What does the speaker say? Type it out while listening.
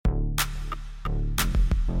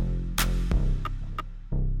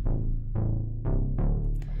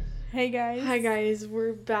Hey guys. Hi guys,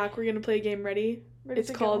 we're back. We're gonna play a game. Ready? It's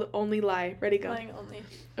called Only Lie. Ready, go. Lying only.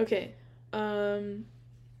 Okay.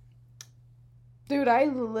 Dude, I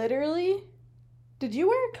literally... Did you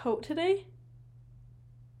wear a coat today?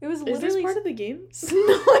 It was literally... Is this part of the game? snowing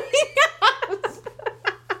out.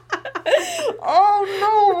 Oh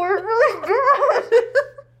no, we're really bad.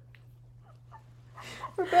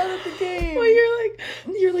 We're bad at the game. Well,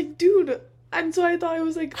 you're like, dude. And so I thought it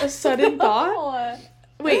was like a sudden thought.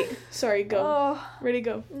 Wait, sorry, go. Oh, Ready,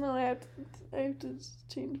 go. no, I have to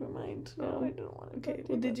change my mind. No, I don't want to. Okay,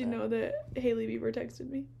 well, did you know that Hailey Bieber texted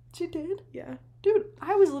me? She did? Yeah. Dude,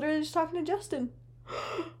 I was literally just talking to Justin.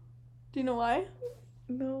 Do you know why?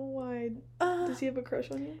 No, why? Does he have a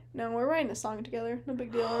crush on you? No, we're writing a song together. No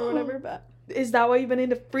big deal or whatever, but... Is that why you've been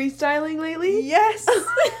into freestyling lately? Yes!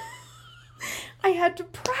 I had to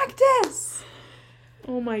practice!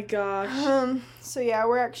 Oh my gosh. So yeah,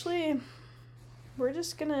 we're gonna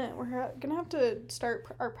have to start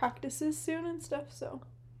our practices soon and stuff, so...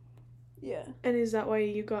 Yeah. And is that why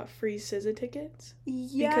you got free SZA tickets?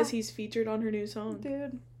 Yeah. Because he's featured on her new song.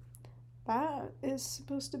 Dude, that is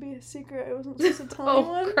supposed to be a secret. I wasn't supposed to tell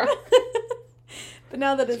anyone. Crap. But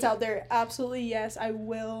now that it's out there, absolutely yes, I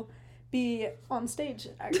will be on stage,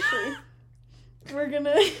 actually. we're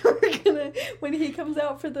gonna when he comes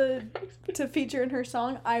out to feature in her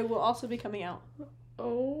song, I will also be coming out.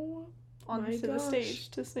 Oh onto the stage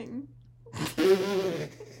to sing.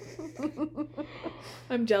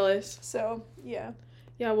 I'm jealous. So, yeah.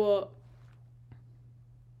 Yeah, well,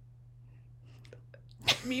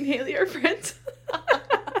 me and Hailey are friends.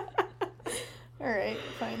 Alright,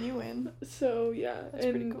 fine, you win. So, yeah. That's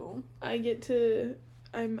pretty cool.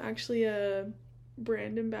 I'm actually a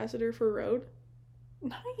brand ambassador for Rode.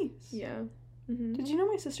 Nice. Yeah. Mm-hmm. Did you know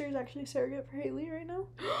my sister is actually surrogate for Hailey right now?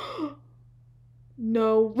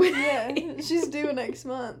 No way. Yeah, she's due next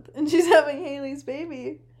month, and she's having Hailey's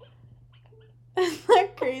baby. Isn't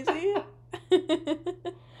that crazy?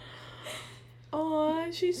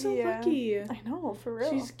 Aw, she's so lucky. I know, for real.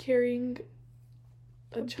 She's carrying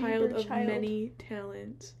a child of child. many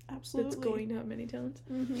talents. Absolutely. That's going to have many talents.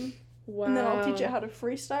 Mm-hmm. Wow. And then I'll teach it how to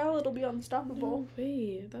freestyle. It'll be unstoppable. No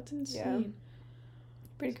way. That's insane. Yeah.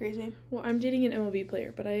 Pretty crazy. Well, I'm dating an MLB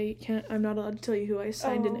player, but I'm not allowed to tell you who. I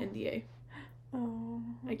signed an NDA. Oh,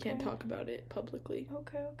 okay. I can't talk about it publicly.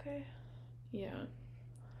 Okay. Yeah.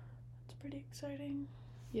 That's pretty exciting.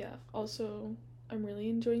 Yeah. Also, I'm really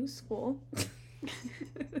enjoying school.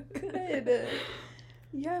 Good.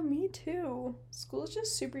 Yeah, me too. School's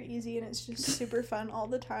just super easy and it's just super fun all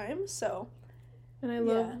the time, so. And I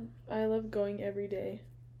love going every day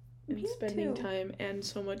and spending time and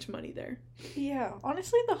so much money there. Yeah,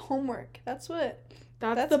 honestly, the homework, that's the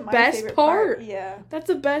best part. Yeah. That's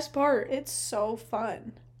the best part. It's so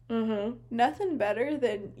fun. Uh-huh. Nothing better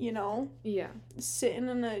than, yeah, sitting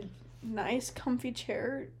in a nice comfy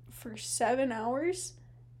chair for 7 hours,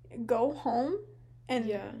 go home,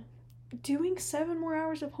 and doing 7 more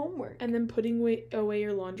hours of homework. And then putting away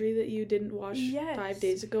your laundry that you didn't wash 5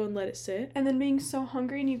 days ago and let it sit. And then being so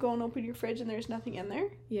hungry and you go and open your fridge and there's nothing in there.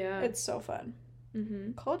 Yeah. It's so fun.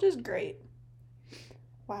 Mm-hmm. College is great.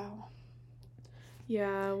 Wow.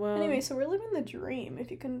 Yeah, well... Anyway, so we're living the dream,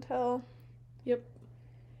 if you couldn't tell. Yep.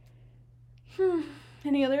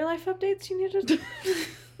 Any other life updates you need to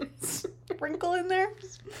sprinkle in there?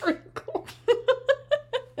 Sprinkle.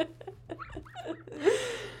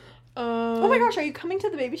 Oh my gosh, are you coming to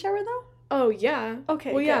the baby shower though? Oh yeah.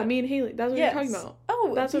 Okay. Well, yeah, me and Hailey. That's what you're talking about.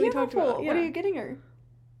 Oh, that's what we talked about. Yeah. What are you getting her?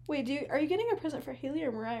 Wait, are you getting a present for Hailey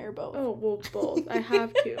or Mariah or both? Oh well, both. I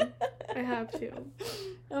have to.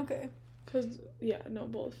 Okay.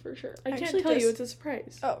 Both for sure. I Actually, can't tell you. It's a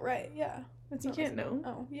surprise. Oh right, yeah. You can't know.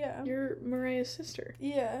 Oh yeah. You're Mariah's sister.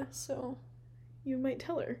 Yeah, so. You might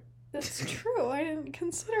tell her. That's true. I didn't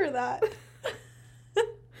consider that.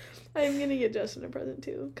 I'm gonna get Justin a present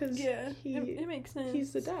too, because it makes sense.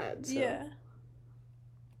 He's the dad, so yeah.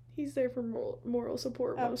 He's there for moral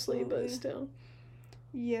support mostly, but still.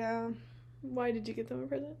 Yeah. Why did you get them a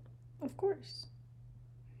present? Of course.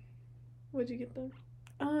 What'd you get them?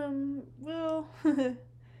 Well,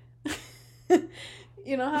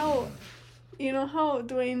 you know how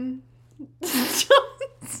Dwayne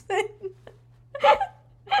Johnson.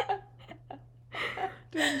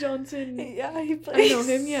 Dwayne Johnson. Yeah, he plays. I know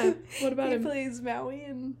him. Yeah. What about him? He plays Maui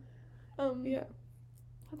in. Yeah.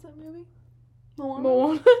 What's that movie?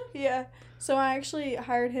 Moana. Yeah. So I actually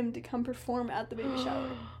hired him to come perform at the baby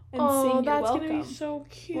shower and oh, sing "You're that's Welcome." Gonna be so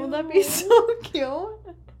cute. Won't that be so cute?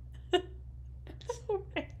 So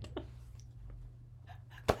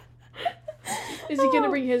Is he gonna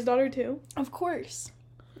bring his daughter too? Of course.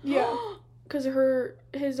 Yeah. Because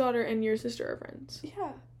his daughter and your sister are friends.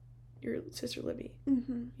 Yeah. Your sister Libby.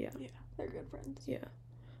 Mm-hmm. Yeah. Yeah, they're good friends. Yeah.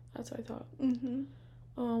 That's what I thought. Mm-hmm.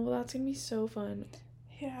 Oh, well, that's gonna be so fun.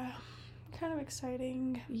 Yeah. Kind of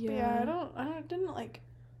exciting. Yeah. But yeah,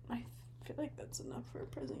 I feel like that's enough for a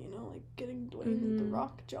present, like getting Dwayne The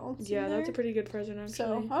Rock Johnson. Yeah, there. that's a pretty good present, actually.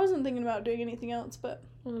 So, I wasn't thinking about doing anything else, but...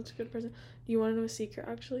 Well, that's a good present. Do you want to know a secret,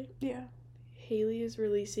 actually? Yeah. Haley is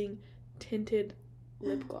releasing tinted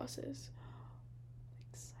lip glosses.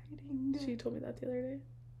 Exciting. She told me that the other day.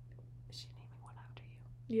 Is she naming one after you?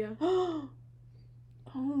 Yeah.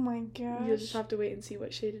 Oh my gosh. You'll just have to wait and see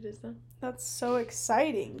what shade it is, though. That's so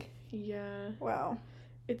exciting. Yeah. Wow.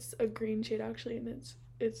 It's a green shade, actually, and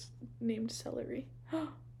it's named Celery.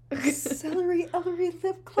 Celery Ellery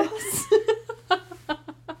lip gloss.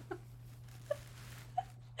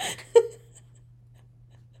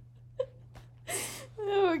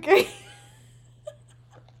 Okay.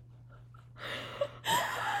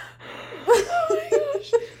 Oh my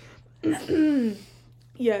gosh.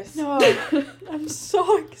 Yes. No, I'm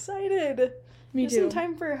so excited. Me Just too. in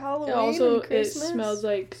time for Halloween Also, and Christmas. it smells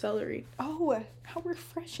like celery. Oh, how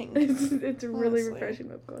refreshing. It's really Honestly. refreshing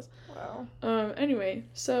lip gloss. Wow. Anyway,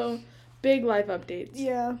 so big life updates.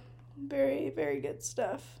 Yeah. Very, very good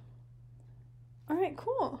stuff. All right,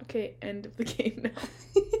 cool. Okay, end of the game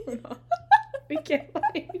now. We can't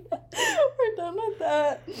wait. We're done with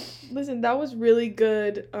that. Listen, that was really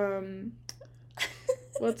good.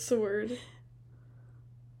 What's the word?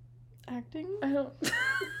 Acting? I don't.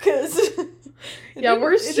 Because yeah,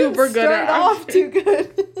 we're super good at off acting. too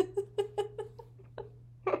good.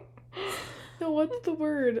 No, what's the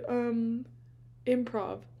word?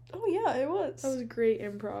 Improv. Oh yeah, it was. That was great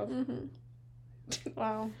improv. Mm-hmm.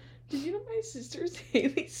 Wow. Did you know my sister's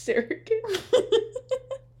Haley's surrogate?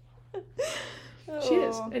 She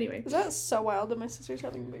is. Anyway. Is that so wild that my sister's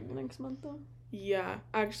having a baby next month though? Yeah,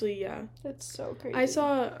 actually, yeah. It's so crazy. I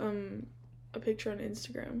saw a picture on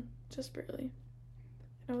Instagram, just barely.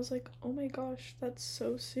 And I was like, oh my gosh, that's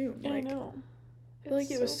so soon. Yeah, Like, I know. I feel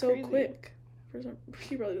like it was so crazy. quick.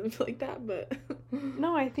 She probably doesn't feel like that, but...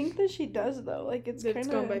 No, I think that she does though. Like it's kind of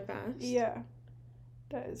gone by fast. Yeah.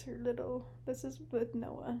 That is her little... This is with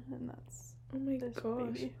Noah, and that's Oh my this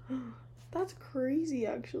gosh. baby. That's crazy,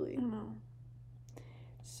 actually. I know.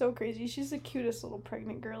 So crazy. She's the cutest little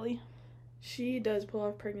pregnant girly. She does pull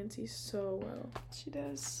off pregnancy so well. She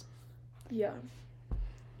does. Yeah.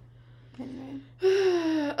 Anyway.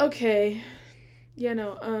 Okay. Yeah,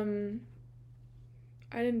 no,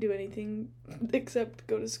 I didn't do anything except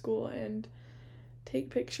go to school and take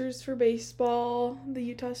pictures for baseball, the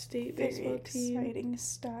Utah State baseball team. Very exciting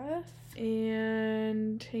stuff.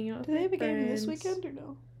 And hang out with Do they have a my game this friends. weekend or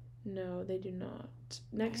no? No, they do not.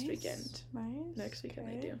 Next Nice. weekend. Nice. Next weekend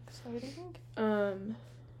they do. Exciting.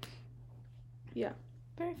 Yeah.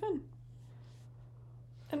 Very fun.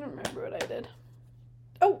 I don't remember what I did.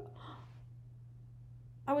 Oh!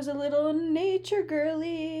 I was a little nature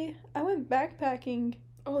girly. I went backpacking.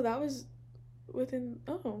 Oh, that was within...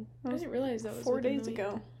 Oh, I didn't realize that was 4 within days the week.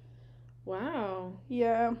 ago. Wow.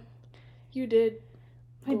 Yeah. You did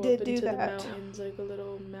I go did up do into that. the mountains like a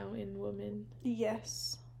little mountain woman.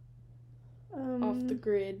 Yes. Off the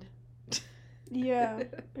grid. Yeah.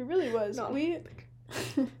 It really was. Not It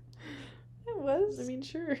was. I mean,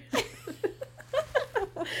 sure.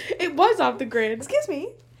 It was off the grid. Excuse me.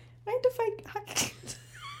 I had to hike.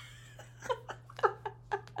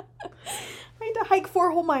 I had to hike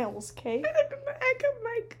 4 whole miles, okay?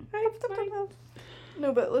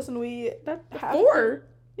 No, but listen, That's have 4?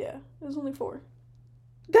 Yeah, it was only 4.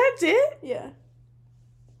 That's it? Yeah.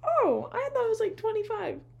 Oh, I thought it was like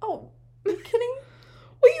 25. Oh, are you kidding?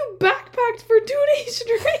 Well, you backpacked for 2 days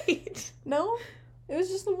straight. No, it was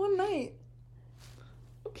just the one night.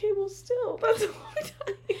 Okay, well, still, that's a long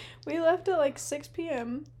time. We left at like 6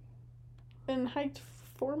 p.m. and hiked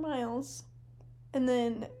 4 miles, and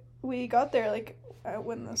then we got there like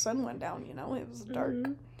when the sun went down. It was dark,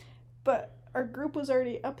 but our group was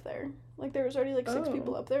already up there. Like there was already like 6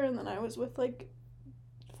 people up there, and then I was with like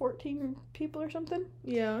 14 people or something.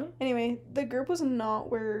 Yeah. Anyway, the group was not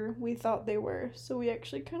where we thought they were, so we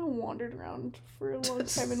actually kind of wandered around for a long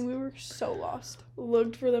time, and we were so lost.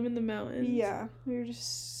 Looked for them in the mountains. Yeah, we were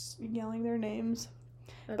just yelling their names.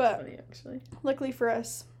 That's funny, actually. Luckily for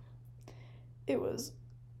us, it was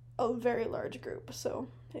a very large group, so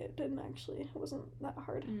it wasn't that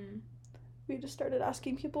hard. We just started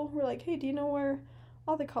asking people. We're like, hey, do you know where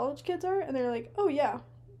all the college kids are? And they're like, oh, yeah.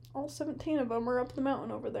 All 17 of them are up the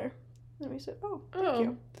mountain over there. And we said, oh, thank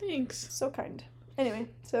you. Thanks. So kind. Anyway,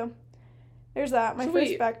 so there's that. My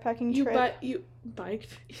first backpacking trip. You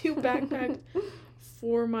backpacked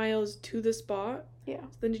 4 miles to the spot. Yeah.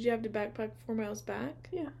 So then did you have to backpack 4 miles back?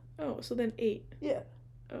 Yeah. Oh, so then 8. Yeah.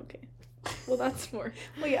 Okay. Well, that's more.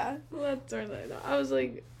 Well, yeah. Well, that's more than I thought. I was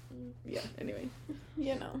like, yeah, anyway.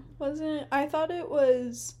 You know, wasn't, I thought it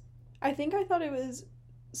was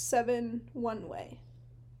 7 one way.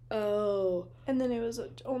 Oh. And then it was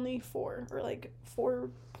only 4, or like 4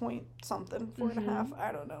 point something, 4.5,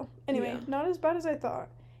 I don't know. Anyway, not as bad as I thought.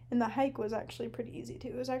 And the hike was actually pretty easy too.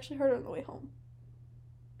 It was actually harder on the way home.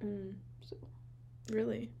 So.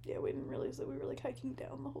 Really? Yeah, we didn't realize that we were like hiking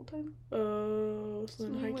down the whole time. Oh, so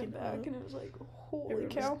then we hiking went back up. and it was like, holy Everyone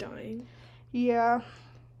cow. was dying. Yeah.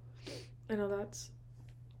 I know that's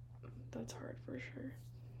hard for sure.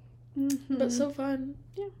 Mm-hmm. But so fun.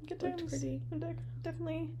 Yeah, good times. Pretty. I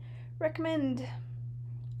definitely recommend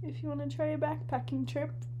if you want to try a backpacking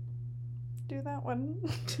trip. Do that one.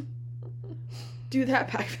 Do that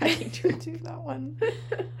backpacking trip. Do that one.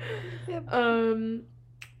 Yep.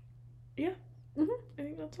 Yeah. Mhm. I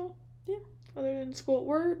think that's all. Yeah. Other than school,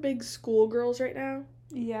 we're big school girls right now.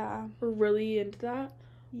 Yeah. We're really into that.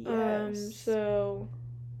 Yes. So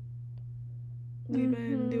we've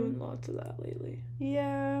been doing lots of that lately.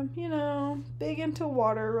 Yeah, you know, big into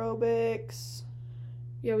water aerobics.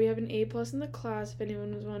 Yeah, we have an A+ in the class, if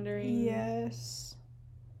anyone was wondering. Yes.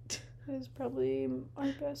 That is probably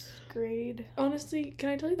our best grade. Honestly, can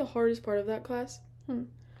I tell you the hardest part of that class?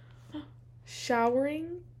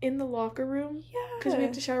 Showering in the locker room. Yeah. Because we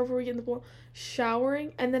have to shower before we get in the pool.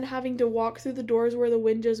 Showering and then having to walk through the doors where the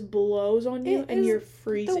wind just blows on you and you're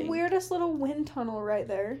freezing. The weirdest little wind tunnel right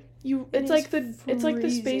there. It's like the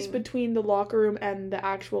space between the locker room and the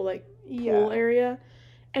actual pool area.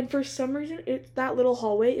 And for some reason, that little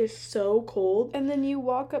hallway is so cold. And then you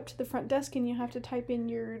walk up to the front desk and you have to type in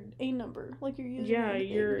your A number, like your username. Yeah,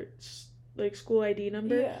 your school ID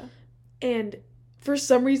number. Yeah. And for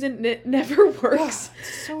some reason, it never works.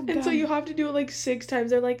 It's so dumb. And so you have to do it 6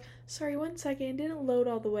 times. They're like, sorry, 1 second, it didn't load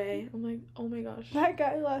all the way. I'm like, oh my gosh. That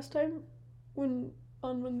guy last time, on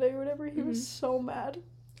Monday or whatever, he was so mad.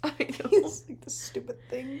 I know. He's like, this stupid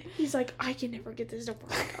thing. He's like, I can never get this to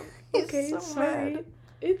work. He's okay, so sorry. mad.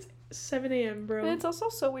 It's 7 a.m., bro. And it's also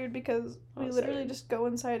so weird because we literally just go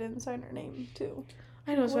inside and sign our name, too.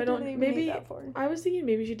 I know, so I don't, maybe, that for? I was thinking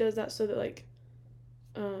maybe she does that so that,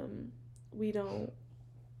 we don't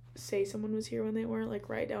say someone was here when they weren't,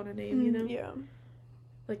 write down a name, you know? Yeah.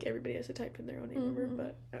 Everybody has to type in their own name number,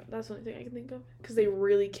 but that's the only thing I can think of. Because they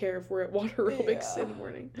really care if we're at water aerobics in the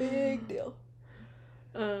morning. Big deal.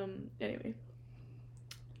 Anyway.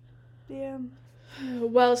 Yeah.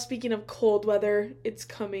 Well, speaking of cold weather, it's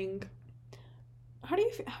coming. How are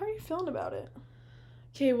you feeling about it?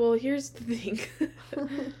 Okay, well, here's the thing.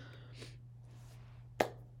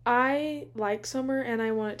 I like summer and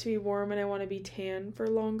I want it to be warm and I want to be tan for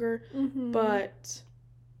longer, but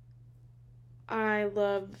I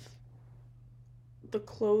love the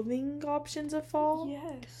clothing options of fall.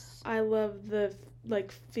 Yes. I love the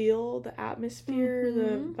feel, the atmosphere,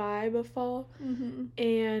 the vibe of fall.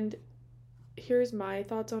 And here's my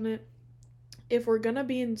thoughts on it. If we're gonna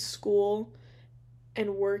be in school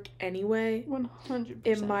and work anyway, 100%,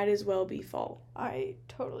 it might as well be fall. I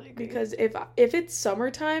totally agree. Because if it's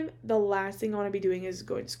summertime, the last thing I want to be doing is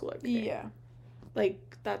going to school every day. Yeah.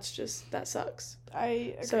 That sucks. I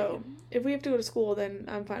agree. So if we have to go to school, then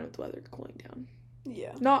I'm fine with the weather cooling down.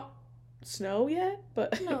 Yeah. Not snow yet,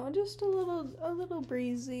 but no, just a little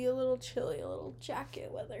breezy, a little chilly, a little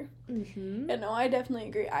jacket weather. Yeah, no, I definitely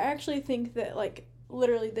agree. I actually think that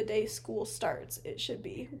literally the day school starts, it should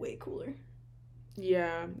be way cooler.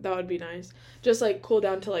 Yeah, that would be nice. Just cool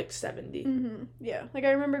down to 70. Yeah,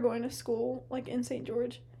 I remember going to school in St.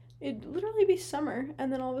 George. It'd literally be summer,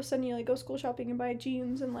 and then all of a sudden you go school shopping and buy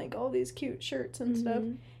jeans and all these cute shirts and stuff.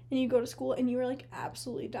 And you go to school and you were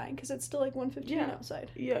absolutely dying because it's still 1:15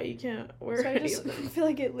 outside. Yeah, you can't wear so any of them. I feel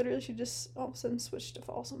like it literally should just all of a sudden switch to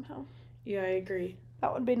fall somehow. Yeah, I agree.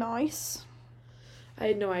 That would be nice. I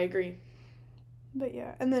agree. But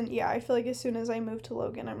yeah, and then I feel as soon as I moved to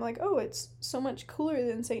Logan, I'm oh, it's so much cooler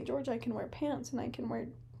than St. George. I can wear pants and I can wear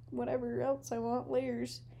whatever else I want,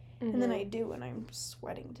 layers. And then I do, and I'm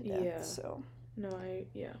sweating to death. Yeah. So. No,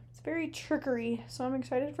 It's very trickery, so I'm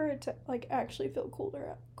excited for it to actually feel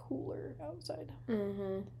cooler outside.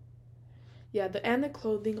 Yeah, the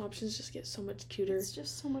clothing options just get so much cuter. It's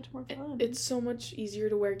just so much more fun. It's so much easier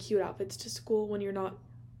to wear cute outfits to school when you're not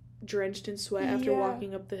drenched in sweat after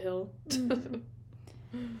walking up the hill.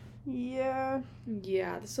 Yeah.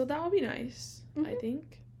 Yeah, so that would be nice, I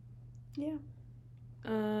think. Yeah.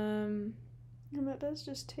 And that does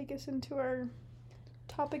just take us into our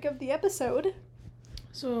topic of the episode.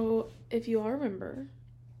 So, if you all remember,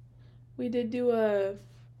 We did do a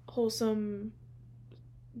Wholesome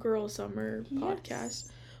Girl Summer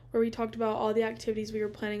podcast where we talked about all the activities we were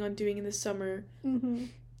planning on doing in the summer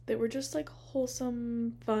that were just like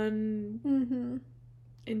wholesome, fun,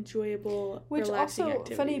 enjoyable, which relaxing also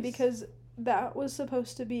activities. Funny because that was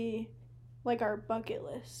supposed to be like our bucket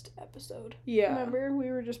list episode. Yeah. Remember?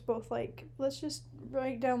 We were just both like, let's just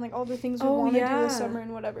write down like all the things we want to do this summer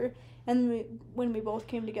and whatever. And when we both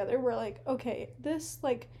came together, we're like, okay, this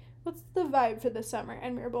like, what's the vibe for this summer?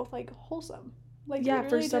 And we were both like, wholesome. Like, yeah,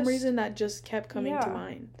 for some reason that just kept coming to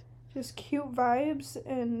mind. Just cute vibes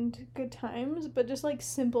and good times, but just like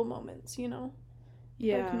simple moments, you know?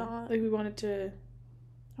 Yeah. Like we wanted to, I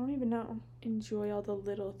don't even know, enjoy all the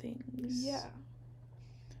little things. Yeah.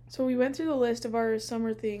 So we went through the list of our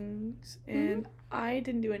summer things, and I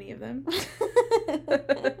didn't do any of them.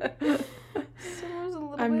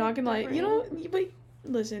 I'm not gonna lie. You know, but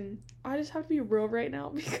listen, I just have to be real right now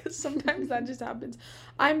because sometimes that just happens.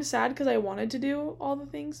 I'm sad because I wanted to do all the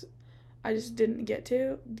things. I just didn't get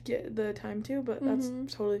the time to, but that's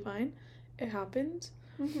totally fine. It happens.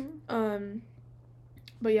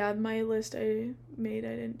 But yeah, my list I made,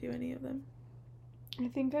 I didn't do any of them. I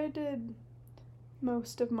think I did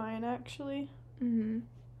most of mine, actually.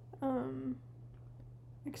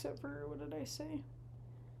 Except for, what did I say?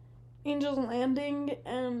 Angel's Landing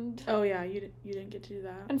and... Oh, yeah, you didn't get to do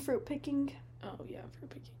that. And fruit picking. Oh, yeah, fruit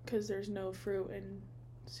picking. Because there's no fruit in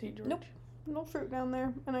St. George. Nope. No fruit down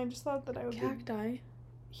there. And I just thought that I would Cacti.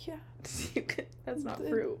 Yeah. That's not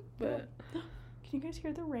fruit, but... Can you guys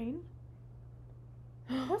hear the rain?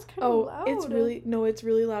 That's kind of loud. It's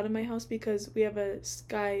really loud in my house because we have a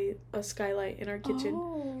skylight in our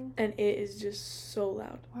kitchen, and it is just so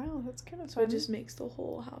loud. Wow, that's kind of so fun. It just makes the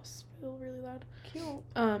whole house feel really loud. Cute.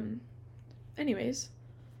 Anyways,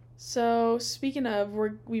 so speaking of,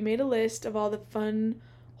 we made a list of all the fun,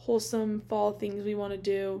 wholesome fall things we want to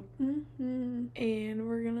do, and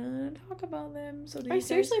we're gonna talk about them. So I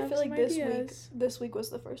seriously feel like this week was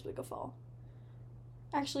the first week of fall.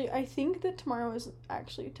 Actually, I think that tomorrow is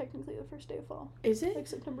actually technically the first day of fall. Is it? Like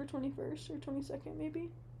September 21st or 22nd,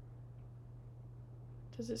 maybe?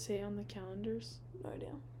 Does it say on the calendars? No idea.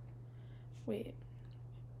 Wait.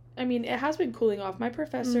 I mean, it has been cooling off. My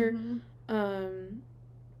professor, my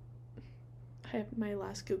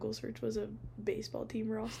last Google search was a baseball team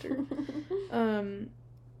roster. One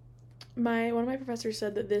of my professors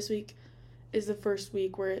said that this week is the first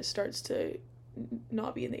week where it starts to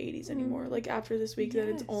not be in the 80s anymore. Like after this week, that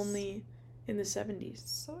it's only in the 70s.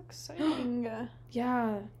 So exciting.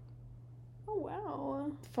 Yeah. Oh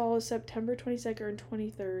wow. Fall is September 22nd and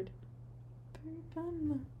 23rd. Very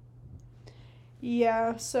fun.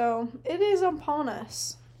 Yeah, so it is upon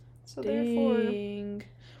us. So therefore.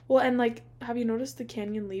 Well, and like, have you noticed the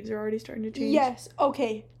canyon leaves are already starting to change? Yes.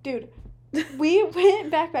 Okay, dude. We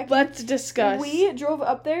went backpacking. Let's discuss. We drove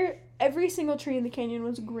up there. Every single tree in the canyon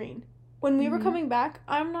was green. When we were coming back,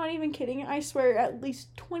 I'm not even kidding, I swear at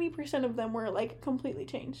least 20% of them were, like, completely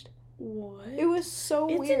changed. What? It was so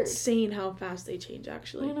weird. It's insane how fast they change,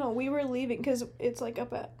 actually. I know. We were leaving, because it's, like,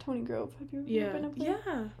 up at Tony Grove. Have you ever been up there?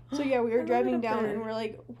 Yeah. So, yeah, we were driving down, and we're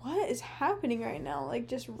like, what is happening right now? Like,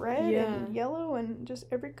 just red and yellow and just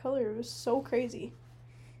every color. It was so crazy.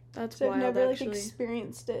 That's wild, I've never, actually. like,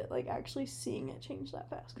 experienced it, like, actually seeing it change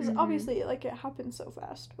that fast. Because, obviously, like, it happened so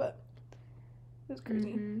fast, but it was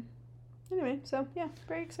crazy. Anyway, so, yeah,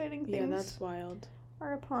 very exciting things. Yeah, that's wild.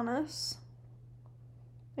 Are upon us.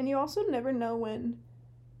 And you also never know when,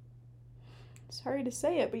 sorry to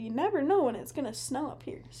say it, but you never know when it's going to snow up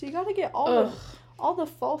here. So you got to get all the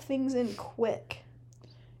fall things in quick.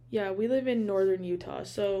 Yeah, we live in northern Utah,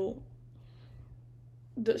 so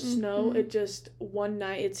the snow, it just, one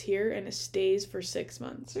night it's here and it stays for 6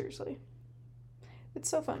 months. Seriously. It's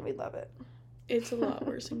so fun. We love it. It's a lot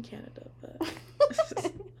worse in Canada, but...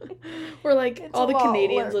 We're like, all the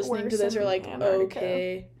Canadians listening to this are like,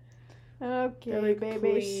 Antarctica. Okay, they're like, babies.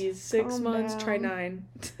 Please, 6 months, down. try 9.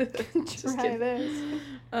 Just try this.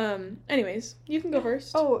 Anyways, you can go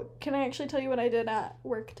first. Oh, can I actually tell you what I did at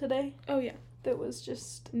work today? Oh, yeah. That was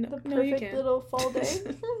just the perfect little fall day.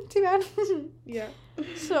 Too bad. Yeah.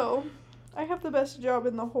 So, I have the best job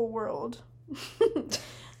in the whole world.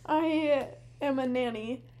 I am a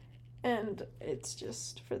nanny. And it's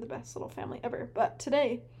just for the best little family ever. But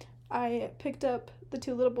today, I picked up the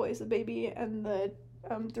 2 little boys, the baby and the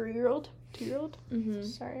 2-year-old.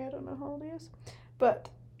 Sorry, I don't know how old he is. But,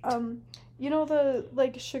 you know the,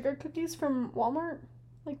 like, sugar cookies from Walmart?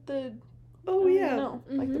 Like the... Oh, yeah. No,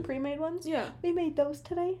 like the pre-made ones? Yeah. We made those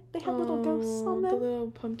today. They have little ghosts on them. The little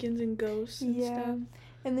pumpkins and ghosts and stuff.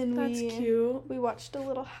 And then That's cute. we watched a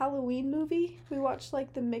little Halloween movie. We watched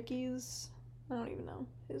like the Mickey's, I don't even know,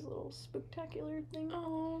 his little spooktacular thing.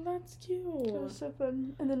 Oh, that's cute. It was so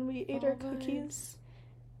fun. And then we ate our All right. cookies.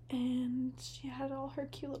 And she had all her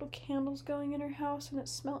cute little candles going in her house, and it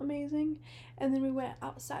smelled amazing. And then we went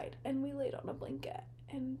outside and we laid on a blanket,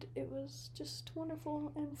 and it was just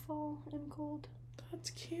wonderful and fall and cold. That's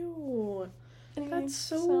cute. Anyway, That's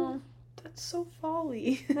so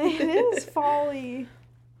folly. it is folly.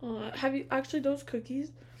 Have you actually those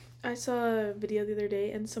cookies? I saw a video the other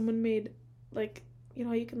day, and someone made like, you know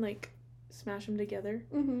how you can like smash them together.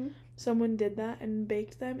 Mm-hmm. Someone did that and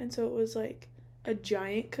baked them, and so it was like a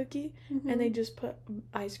giant cookie, and they just put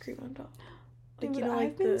ice cream on top. Like, Dude, you know, like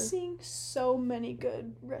I've been seeing so many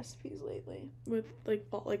good recipes lately. with like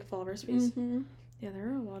fall recipes. Mm-hmm. Yeah, there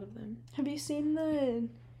are a lot of them. Have you seen the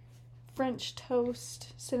French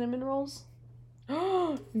toast cinnamon rolls?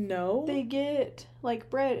 No. They get like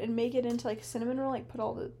bread and make it into like a cinnamon roll, like put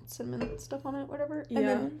all the cinnamon stuff on it, whatever, and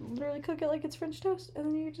then literally cook it like it's French toast, and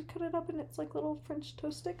then you just cut it up and it's like little French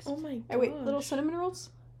toast sticks. Oh my god. Wait, little cinnamon rolls?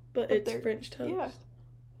 But it's French toast. Yeah.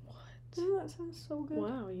 What? Doesn't that sound so good?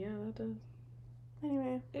 Wow, yeah, that does.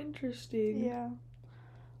 Anyway. Interesting. Yeah.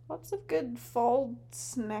 Lots of good fall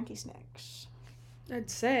snacky snacks. I'd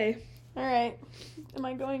say. Alright. Am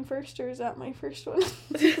I going first, or is that my first one?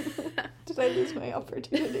 Did I lose my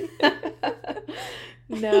opportunity?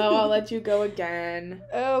 No, I'll let you go again.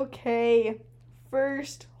 Okay.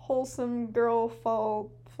 First, wholesome girl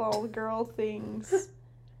fall girl things.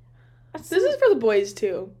 This is for the boys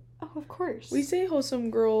too. Oh, of course. We say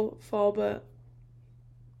wholesome girl fall, but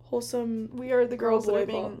wholesome. We are the girls that boy are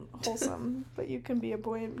being wholesome, but you can be a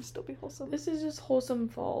boy and still be wholesome. This is just wholesome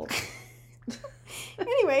fall.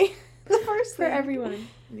 Anyway, the first For thing. everyone.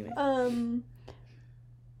 Anyway.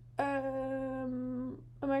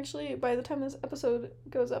 I'm actually, by the time this episode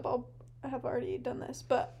goes up, I'll have already done this,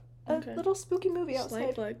 but a little spooky movie outside.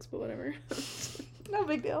 Slight flex, but whatever. No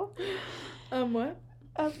big deal. What?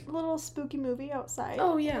 A little spooky movie outside.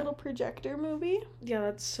 Oh, yeah. A little projector movie. Yeah,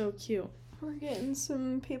 that's so cute. We're getting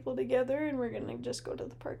some people together, and we're gonna just go to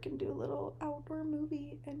the park and do a little outdoor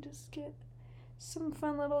movie and just get some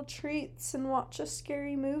fun little treats and watch a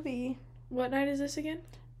scary movie. What night is this again?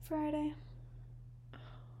 Friday.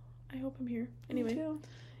 I hope I'm here. Anyway. Me too.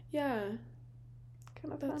 Yeah.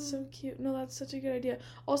 Kind of fun. That's so cute. No, that's such a good idea.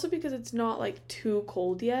 Also because it's not like too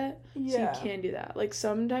cold yet. Yeah. So you can do that. Like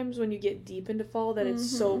sometimes when you get deep into fall that it's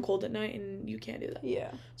so cold at night and you can't do that.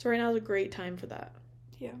 Yeah. So right now is a great time for that.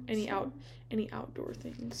 Yeah. Any outdoor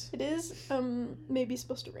things. It is maybe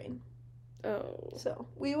supposed to rain. Oh. So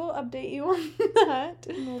we will update you on that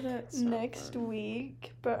next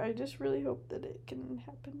week. But I just really hope that it can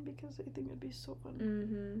happen because I think it'd be so fun.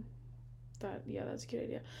 Mm-hmm. That's a good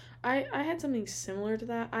idea. I had something similar to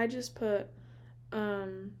that. I just put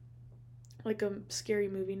like a scary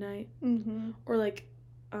movie night or like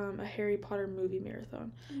a Harry Potter movie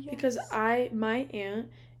marathon. Yes. Because my aunt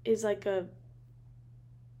is like a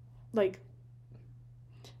like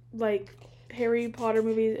Harry Potter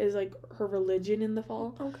movies is like her religion in the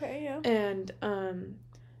fall. Okay, yeah. And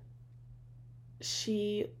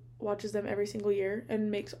she watches them every single year and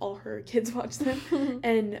makes all her kids watch them.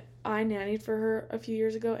 And I nannied for her a few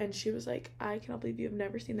years ago, and she was like, I cannot believe you have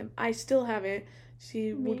never seen them. I still haven't.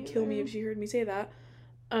 She would kill me if she heard me say that.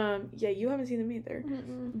 Yeah, you haven't seen them either.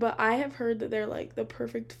 Mm-mm. But I have heard that they're like the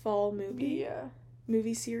perfect fall movie. Yeah.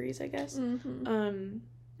 Movie series, I guess. Mm-hmm.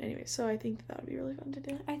 Anyway, so I think that would be really fun to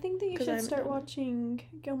do. I think that you should start watching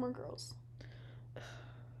Gilmore Girls.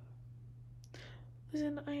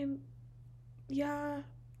 Listen, yeah.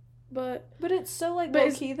 But it's so like low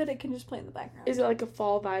key that it can just play in the background. Is it like a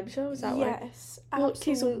fall vibe show? Is that why? Yes,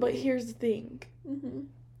 absolutely. Okay, but here's the thing.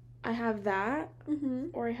 I have that,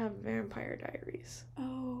 or I have Vampire Diaries.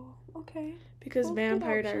 Oh, okay. Because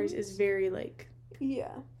Vampire Diaries is very like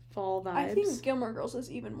fall vibes. I think Gilmore Girls is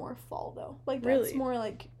even more fall though. Like that's more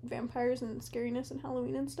like vampires and scariness and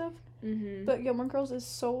Halloween and stuff. But Gilmore Girls is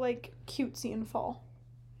so like cutesy and fall.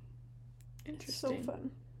 Interesting. It's so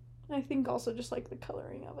fun. I think also just like the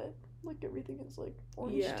coloring of it, like everything is like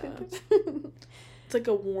orange tinted. It's like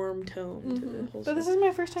a warm tone to the whole. But this is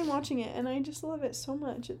my first time watching it, and I just love it so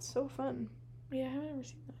much. It's so fun. Yeah, I haven't ever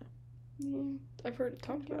seen that. Yeah, I've heard it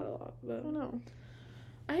talked about a lot, but I don't know.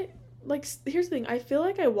 Here's the thing. I feel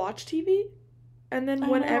like I watch TV, and then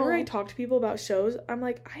whenever I talk to people about shows, I'm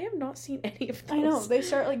like, I have not seen any of those. I know. They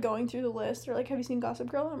start like going through the list. They're like, have you seen Gossip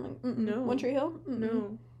Girl? I'm like, no. One Tree Hill?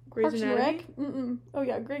 No. Grey's Anatomy? Oh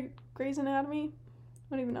yeah, Grey's Anatomy.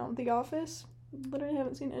 I don't even know. The Office. Literally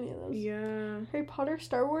haven't seen any of those. Yeah. Harry Potter,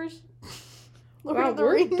 Star Wars. Wow,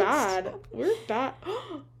 we're bad. We're bad.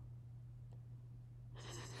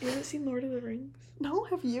 You haven't seen Lord of the Rings? No,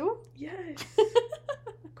 have you? Yes.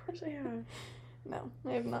 Of course I have. No,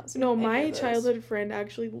 I have not seen. No, any my of those. childhood friend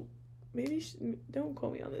actually. Maybe don't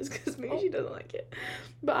quote me on this because maybe she doesn't like it.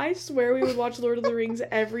 But I swear we would watch Lord of the Rings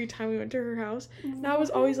every time we went to her house. And I was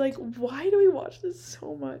always like, why do we watch this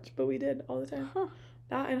so much? But we did all the time. Huh.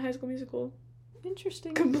 That and High School Musical.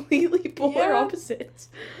 Interesting. Completely polar opposites.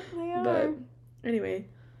 They are. But anyway.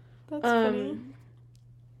 That's funny.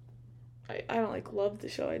 I don't like love the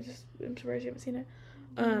show. I'm surprised you haven't seen it.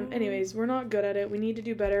 Anyways, we're not good at it. We need to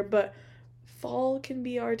do better, but fall can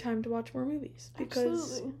be our time to watch more movies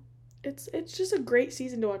because Absolutely. it's just a great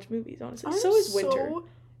season to watch movies, honestly. I'm so is winter. So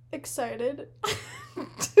excited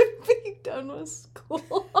to be done with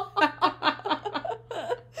school.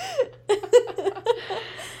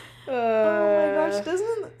 Oh my gosh,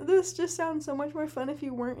 doesn't this just sound so much more fun if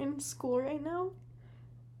you weren't in school right now?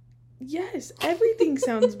 Yes, everything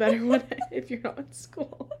sounds better if you're not in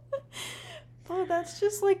school. Oh, that's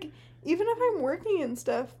just like, even if I'm working and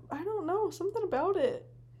stuff, I don't know, something about it.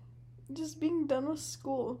 Just being done with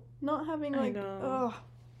school. Not having like, oh,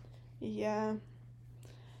 yeah.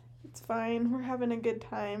 It's fine. We're having a good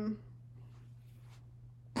time.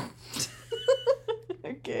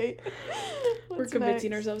 Okay. We're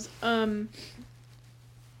convincing ourselves.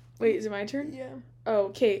 Wait, is it my turn? Yeah. Oh,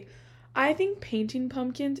 okay. I think painting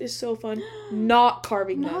pumpkins is so fun. Not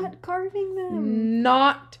carving them. Not carving them.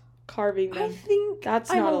 Not carving them. I think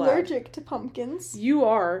that's I'm not allowed. allergic to pumpkins. You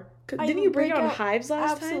are. Didn't you bring out hives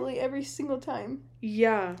last time? Absolutely, every single time.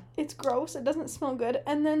 Yeah. It's gross. It doesn't smell good.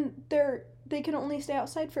 And then they can only stay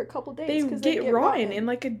outside for a couple days. They get rotten in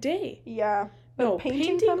like a day. Yeah. But no,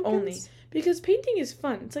 painting only. Because painting is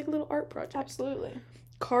fun. It's like a little art project. Absolutely.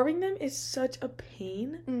 Carving them is such a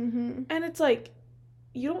pain. Mm-hmm. And it's like,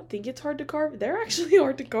 you don't think it's hard to carve. They're actually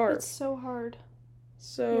hard to carve. It's so hard.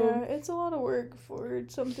 So yeah, it's a lot of work for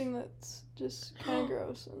something that's just kind of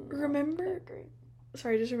gross. And remember? Great.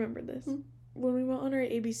 Sorry, I just remembered this. When we went on our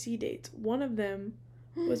ABC dates, one of them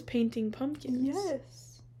was painting pumpkins.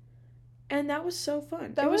 Yes. And that was so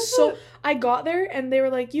fun. That was I got there and they were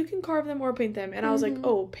like, you can carve them or paint them. And I was like,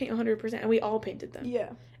 oh, paint 100%. And we all painted them. Yeah.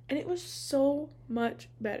 And it was so much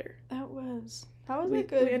better. That was a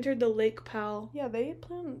good. We entered the Lake Pal. Yeah, they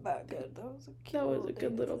planned that good. That was a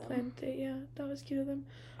good little planned date. Yeah, that was cute of them.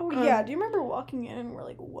 Oh yeah, do you remember walking in and we're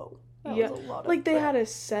like, whoa. That was a lot of like they had a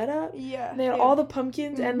setup. Yeah. They had all the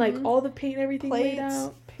pumpkins and like all the paint and everything laid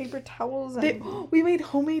out. Paper towels. And we made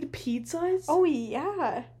homemade pizzas. Oh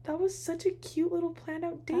yeah. That was such a cute little planned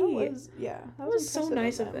out date. That was so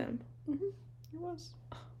nice of them. Mm-hmm. It was.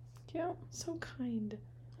 Yeah. So kind.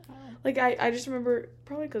 Like I just remember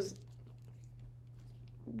probably because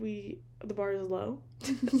the bar is low.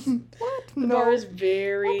 What? The bar is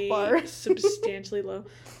very substantially low.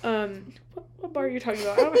 What bar are you talking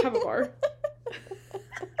about? I don't have a bar.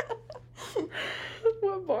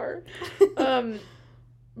 What bar?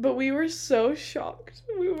 But we were so shocked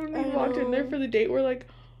when we walked in there for the date. We're like,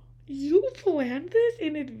 you planned this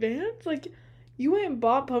in advance? Like, you went and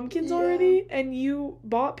bought pumpkins already, and you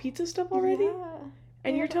bought pizza stuff already? Yeah.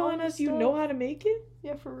 And you're telling us you know how to make it?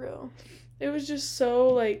 Yeah, for real. It was just so,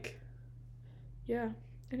 like, yeah.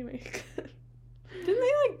 Anyway. Didn't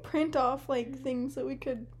they, like, print off, like, things that we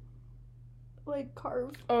could, like,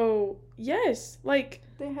 carve? Oh, yes. Like,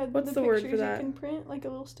 they had what's the word for that? You can print, like, a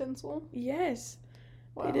little stencil. Yes.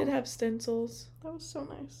 Wow. They did have stencils. That was so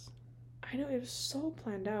nice. I know, it was so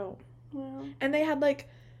planned out. Yeah. And they had, like,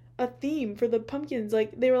 a theme for the pumpkins.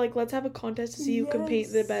 Like, they were like, let's have a contest to see who can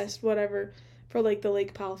paint the best, whatever, for, like, the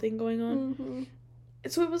Lake Powell thing going on. Mm-hmm.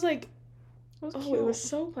 So it was, like, it was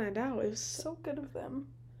so planned out. It was so good of them.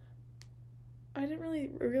 I didn't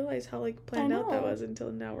really realize how, like, planned out that was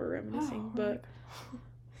until now we're reminiscing. But,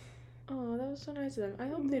 oh, that was so nice of them. I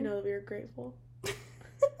hope they know that we were grateful.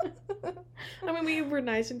 I mean, we were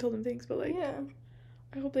nice and told them things, but, like,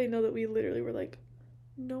 I hope they know that we literally were like,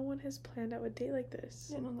 no one has planned out a date like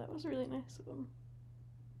this. Yeah, no, that was really nice of them.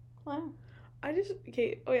 Wow. I just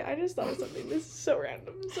thought of something. This is so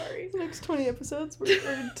random. Sorry. The next 20 episodes, or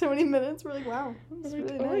 20 minutes, we're like, wow, that's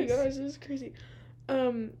really nice. Oh my gosh, this is crazy.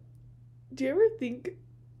 Do you ever think...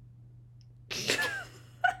 I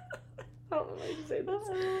don't know if I should say this.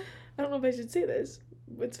 I don't know if I should say this.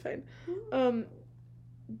 It's fine.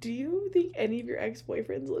 Do you think any of your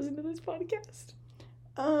ex-boyfriends listen to this podcast?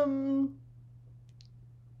 I'm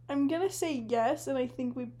gonna say yes, and I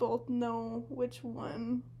think we both know which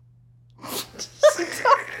one I'm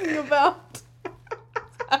talking about.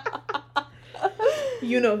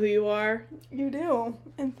 You know who you are. You do.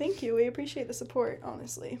 And thank you. We appreciate the support,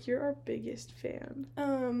 honestly. You're our biggest fan.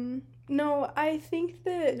 No, I think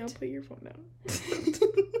that... Now put your phone down.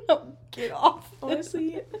 No, get off.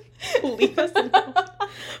 Honestly, leave us alone.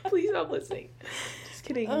 Please stop listening. Just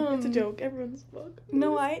kidding. It's a joke. Everyone's fuck.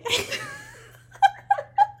 No, I...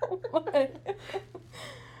 What?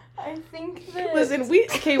 I think that... Listen,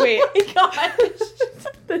 okay, wait. Oh my gosh.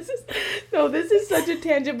 This is such a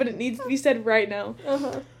tangent, but it needs to be said right now.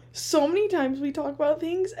 Uh-huh. So many times we talk about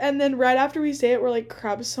things, and then right after we say it, we're like,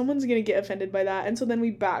 crap, someone's gonna get offended by that. And so then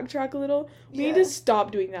we backtrack a little. We need to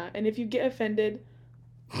stop doing that. And if you get offended,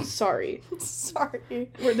 sorry.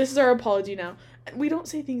 Sorry. This is our apology now. We don't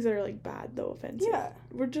say things that are, like, bad, though, offensive. Yeah.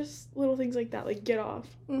 We're just little things like that, like, get off.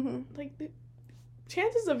 Mm-hmm. Like, the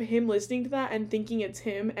chances of him listening to that and thinking it's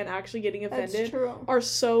him and actually getting offended are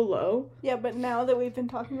so low. Yeah, but now that we've been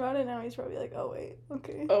talking about it, now he's probably like, oh, wait,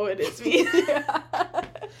 okay. Oh, it is me. Yeah.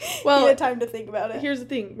 Well, he had time to think about it. Here's the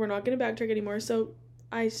thing. We're not going to backtrack anymore, so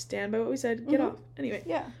I stand by what we said. Get off. Anyway.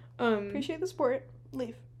 Yeah. Appreciate the support.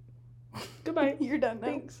 Leave. Goodbye. You're done now.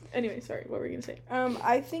 Thanks. Anyway, sorry. What were you going to say?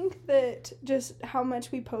 I think that just how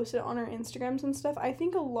much we post it on our Instagrams and stuff, I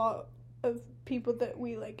think a lot of people that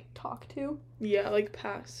we, like, talk to. Yeah, like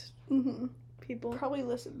past people. Probably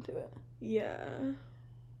listen to it. Yeah.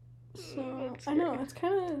 So, I know, it's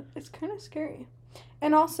kind of scary.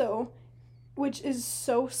 And also, which is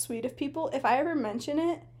so sweet of people, if I ever mention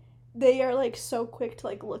it, they are, like, so quick to,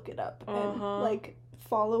 like, look it up and, like,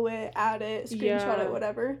 follow it, add it, screenshot it,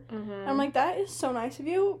 whatever. I'm like, that is so nice of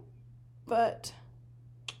you, but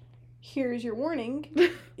here's your warning.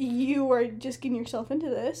 You are just getting yourself into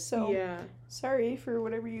this, so sorry for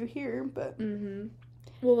whatever you hear, but...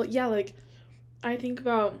 Well, yeah, like, I think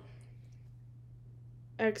about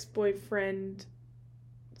ex-boyfriends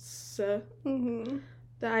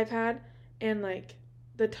that I've had, and, like,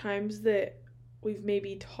 the times that we've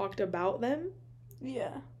maybe talked about them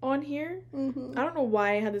on here. I don't know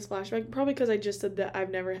why I had this flashback. Probably because I just said that I've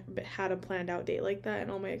never had a planned out date like that,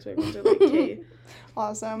 and all my ex-boyfriends are like, hey.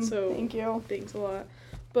 Awesome. So, thank you. Thanks a lot.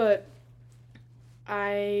 But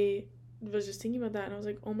I was just thinking about that, and I was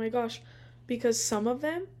like, oh my gosh. Because some of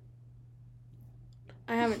them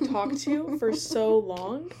I haven't talked to for so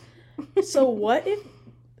long. So what if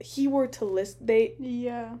he were to list sorry,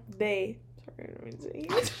 I don't mean to say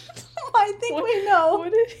I think we know.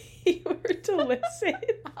 What if he were to listen?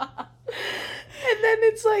 And then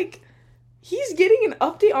it's like, he's getting an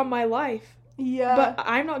update on my life. Yeah. But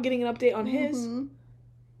I'm not getting an update on his.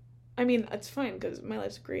 I mean, it's fine, because my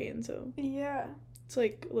life's great, and so... Yeah. It's,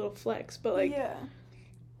 like, a little flex, but, like...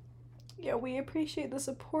 Yeah, we appreciate the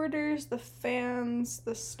supporters, the fans,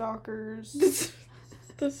 the stalkers.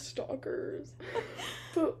 The stalkers.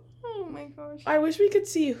 But... Oh my gosh. I wish we could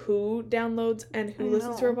see who downloads and who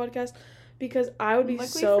listens to our podcast, because I would be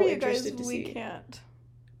so interested to see. We can't.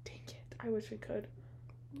 Dang it. I wish we could.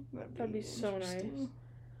 That'd be so nice.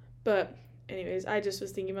 But, anyways, I just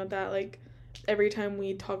was thinking about that, like, every time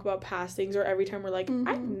we talk about past things, or every time we're like,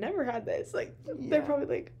 I've never had this, like, they're probably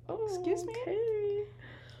like, oh, excuse me? Okay.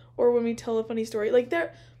 Or when we tell a funny story, like,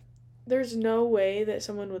 there's no way that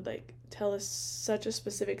someone would, like, tell us such a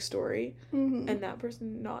specific story and that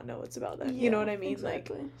person not know it's about them. You know what I mean?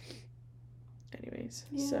 Exactly. Like, anyways,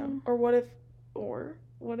 so, or what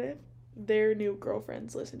if their new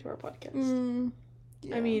girlfriends listen to our podcast?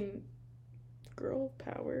 I mean, girl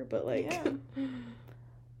power, but, like,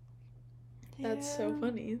 that's so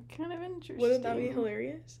funny. Kind of interesting. Wouldn't that be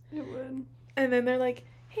hilarious? It would. And then they're like,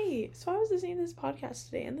 hey, so I was listening to this podcast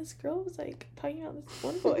today, and this girl was, like, talking about this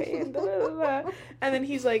one boy, and da da da da. And then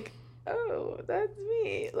he's like, oh, that's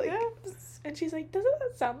me. Like, and she's like, doesn't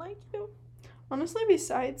that sound like you? Honestly,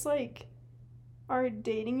 besides, like, our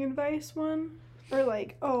dating advice one, or,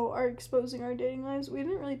 like, our exposing our dating lives, we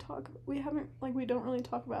don't really talk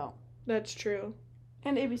about. That's true.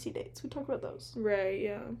 And ABC dates. We talk about those. Right,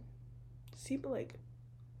 yeah. See, but, like,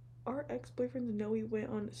 our ex-boyfriends know we went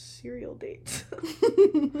on serial dates.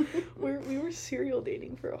 We were serial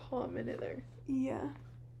dating for a hot minute there. Yeah.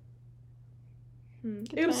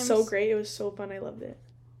 It was so great. It was so fun. I loved it.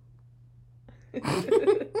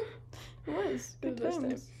 It was. Good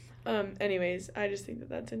times. Anyways, I just think that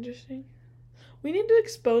that's interesting. We need to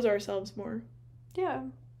expose ourselves more. Yeah.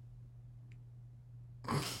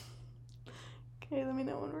 Okay, let me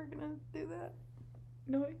know when we're gonna do that.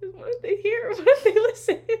 No, because what if they hear? What if they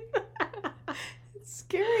listen? It's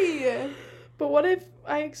scary. But what if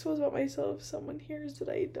I expose about myself, someone hears that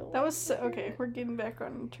I don't? That was okay. We're getting back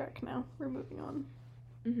on track now. We're moving on.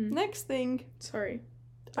 Next thing. Sorry.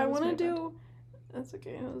 I want to do... That's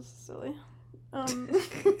okay. It was silly.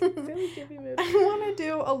 Really give me mood. I want to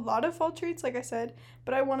do a lot of fall treats, like I said,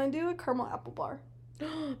 but I want to do a caramel apple bar.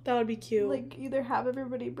 That would be cute. Like, either have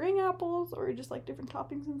everybody bring apples or just, like, different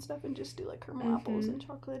toppings and stuff and just do, like, caramel apples and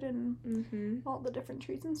chocolate and all the different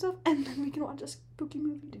treats and stuff. And then we can watch a spooky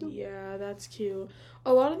movie, too. Yeah, that's cute.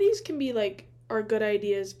 A lot of these can be, like, are good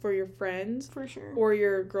ideas for your friends. For sure. Or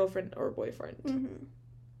your girlfriend or boyfriend. Mm-hmm.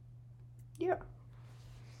 Yeah.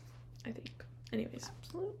 I think. Anyways.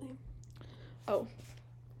 Absolutely. Oh.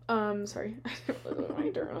 Sorry. My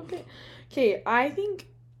turn. Okay, I think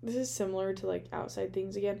this is similar to, like, outside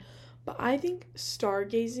things again, but I think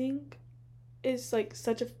stargazing is, like,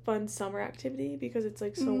 such a fun summer activity because it's,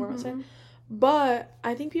 like, so warm outside. But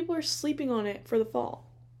I think people are sleeping on it for the fall.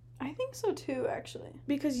 I think so, too, actually.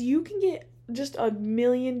 Because you can get just a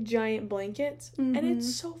million giant blankets, and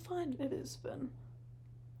it's so fun. It is fun.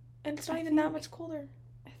 And it's not even that much colder.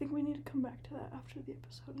 I think we need to come back to that after the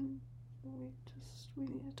episode, and we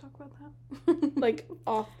need to talk about that. Like,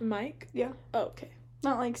 off the mic? Yeah. Oh, okay.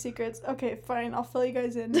 Not like secrets. Okay, fine. I'll fill you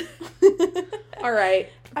guys in. All right.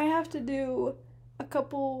 I have to do a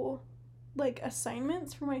couple, like,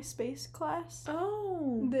 assignments for my space class.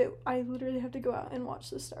 Oh. That I literally have to go out and watch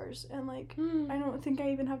the stars. And, like, I don't think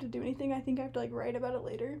I even have to do anything. I think I have to, like, write about it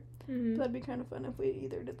later. Mm-hmm. That'd be kind of fun if we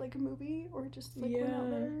either did, like, a movie or just, like, went out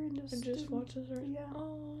there and just watch the stars. Yeah.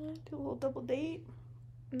 Oh. Do a little double date.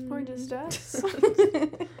 Or just us.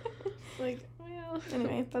 Like, well.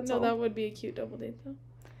 Anyway, that's no, all. that would be a cute double date, though.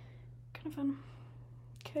 Kind of fun.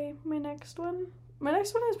 Okay, my next one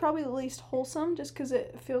is probably the least wholesome, just because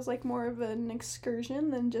it feels like more of an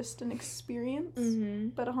excursion than just an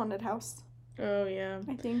experience. But a haunted house. Oh yeah.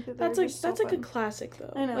 I think that's like a classic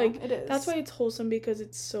though. I know, like, it is. That's why it's wholesome, because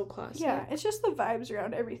it's so classic. Yeah, it's just the vibes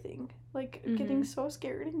around everything. Like getting so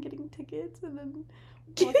scared and getting tickets and then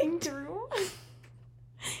walking through.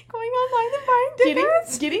 Going online and buying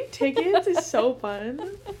tickets. Getting tickets is so fun.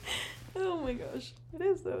 Oh my gosh. It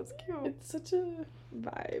is though, it's cute. It's such a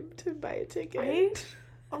vibe to buy a ticket. Right?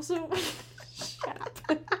 Also, shut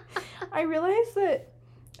up. I realized that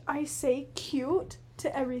I say cute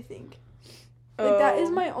to everything. Like, that is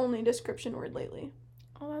my only description word lately.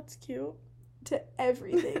 Oh, that's cute. To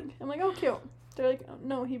everything. I'm like, oh, cute. They're like, oh,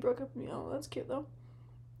 no, he broke up with me. Oh, that's cute, though.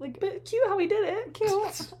 Like, but cute how he did it.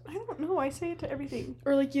 Cute. I don't know. I say it to everything.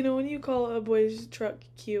 Or, like, you know, when you call a boy's truck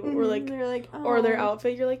cute, or, like, they're like, oh. Or their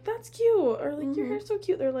outfit, you're like, that's cute. Or, like, your hair's so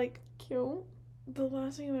cute. They're like, cute. The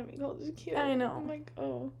last thing I'm gonna be called is cute. I know. I'm like,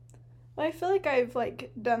 oh. Well, I feel like I've,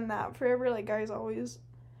 like, done that forever. Like, guys always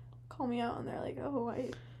call me out, and they're like, oh,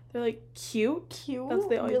 They're like, cute? Cute? That's what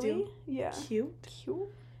they always really? do. Yeah. Cute?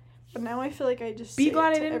 But now I feel like I just be say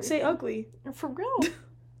glad it I to didn't say ugly. For real.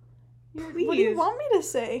 Please. What do you want me to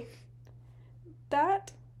say?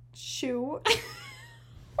 That shoe.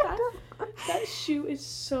 that shoe is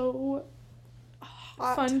so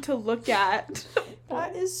hot. Fun to look at.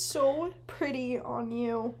 That is so pretty on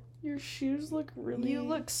you. Your shoes look really... You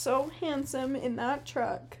look so handsome in that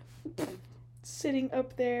truck. Sitting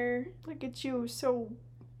up there. Look at you, so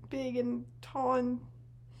big and tall and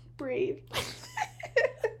brave.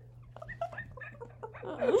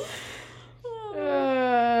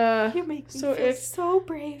 You make me feel so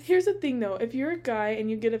brave. Here's the thing, though. If you're a guy and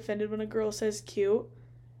you get offended when a girl says cute,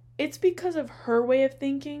 it's because of her way of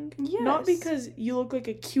thinking. Yes. Not because you look like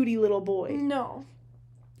a cutie little boy. No.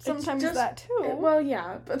 Sometimes that, too. Well,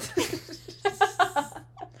 yeah, but...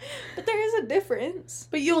 But there is a difference.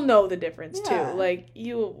 But you'll know the difference, too. Like,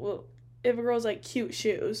 you will... If a girl's like, cute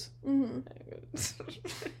shoes. Mm-hmm.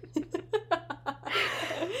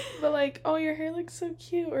 But like, oh, your hair looks so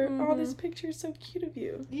cute, or oh, this picture is so cute of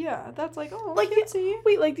you. Yeah, that's like, oh, like, cutesy.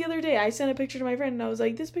 Wait, like the other day, I sent a picture to my friend, and I was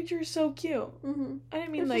like, this picture is so cute. Mm-hmm. I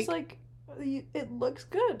didn't mean it's like it looks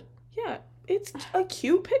good. Yeah, it's a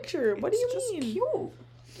cute picture. What do you mean? It's cute.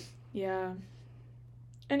 Yeah.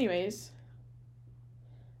 Anyways.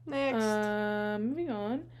 Next. Moving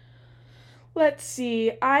on. Let's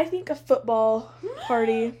see. I think a football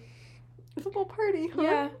party. A football party, huh?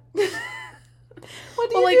 Yeah. What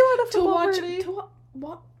do you do at a football party?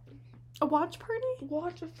 A watch party?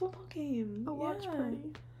 Watch a football game. A watch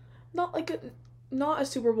party. Not a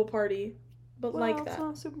Super Bowl party, but like that. It's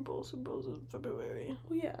not Super Bowl. Super Bowl's in February.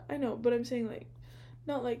 Well, yeah, I know, but I'm saying like,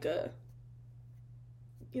 not like a.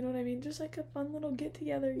 You know what I mean? Just like a fun little get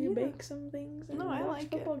together. You bake some things and watch I like a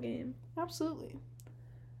football game. Absolutely.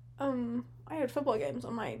 I had football games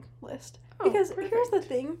on my list because here's the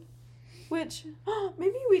thing, which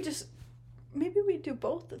maybe we do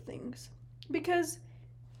both the things, because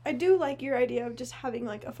I do like your idea of just having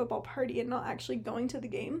like a football party and not actually going to the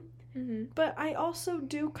game, Mm-hmm. But I also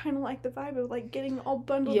do kind of like the vibe of, like, getting all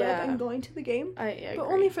bundled up Yeah. and going to the game. I agree. But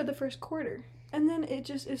only for the first quarter. And then it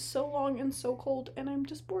just is so long and so cold, and I'm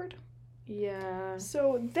just bored. Yeah.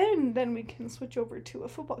 So then we can switch over to a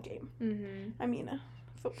football game. Mm-hmm. I mean, a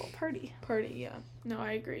football party. Party, yeah. No,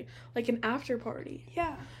 I agree. Like an after party.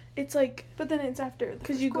 Yeah. It's like... But then it's after the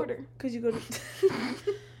first quarter. Because you go to...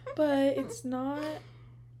 But it's not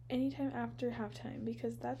anytime after halftime,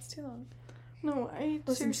 because that's too long. No, I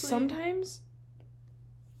Listen, seriously...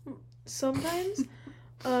 sometimes,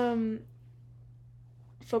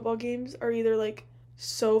 football games are either, like,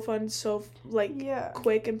 so fun,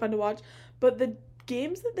 quick and fun to watch, but the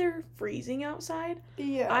games that they're freezing outside,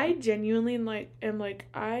 I genuinely, my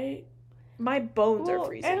bones are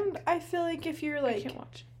freezing. And I feel like if you're, like... I can't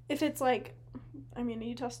watch. If it's, like, I mean, a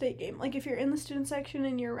Utah State game, like, if you're in the student section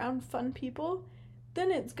and you're around fun people,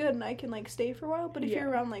 then it's good and I can, like, stay for a while, but if you're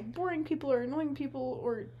around, like, boring people or annoying people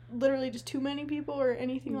or literally just too many people or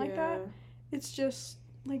anything like that, it's just,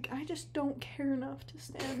 like, I just don't care enough to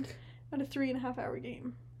stand at a 3.5-hour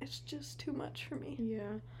game. It's just too much for me.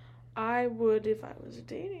 Yeah. I would if I was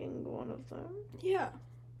dating one of them. Yeah.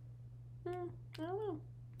 I don't know.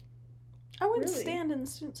 I wouldn't stand in the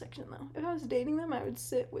student section, though. If I was dating them, I would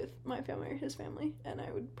sit with my family or his family, and I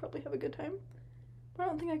would probably have a good time. But I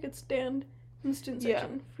don't think I could stand in the student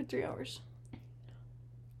section for 3 hours.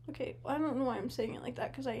 Okay, well, I don't know why I'm saying it like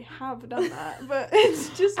that, because I have done that, but it's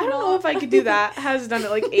just I don't know if I could do that. Has done it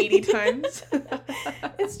like 80 times.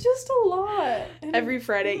 It's just a lot. And every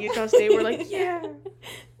Friday at Utah State, we're like, yeah.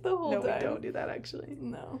 The whole time. No, we don't do that, actually.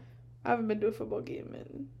 No. I haven't been to a football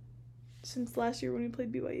game since last year when we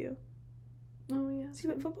played BYU. Oh, yeah. See,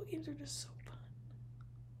 but football games are just so fun.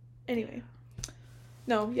 Anyway.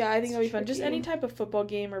 No, yeah, I think that'd be fun. Just any type of football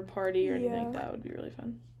game or party or anything like that would be really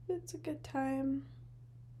fun. It's a good time.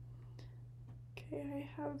 Okay,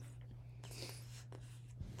 I have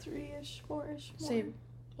 3-ish, 4-ish more. Same.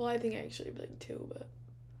 Well, I think I actually played 2, but...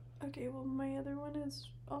 Okay, well, my other one is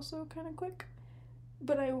also kind of quick.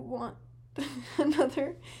 But I want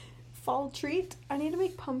another fall treat. I need to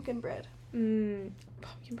make pumpkin bread. Pumpkin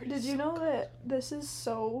bread. Did you know that this is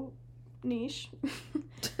so niche?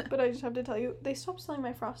 But I just have to tell you, they stopped selling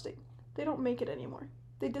my frosting. They don't make it anymore.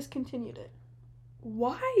 They discontinued it.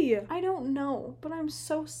 Why? I don't know, but I'm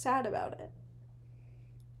so sad about it.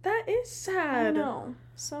 That is sad. I know.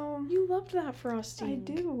 So you loved that frosting. I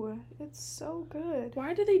do. It's so good.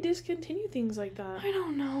 Why do they discontinue things like that? I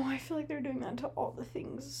don't know. I feel like they're doing that to all the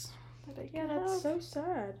things that I can have. That's so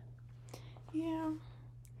sad. Yeah.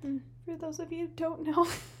 For those of you who don't know,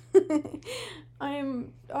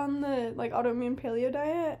 I'm on the autoimmune paleo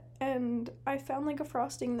diet, and I found a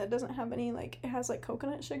frosting that doesn't have any it has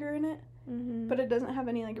coconut sugar in it, but it doesn't have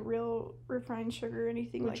any real refined sugar or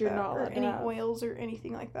anything like that, or any oils or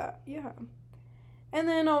anything like that. Yeah. And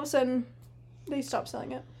then all of a sudden, they stopped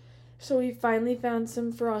selling it. So we finally found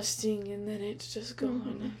some frosting, and then it's just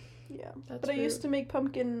gone. Yeah. But I used to make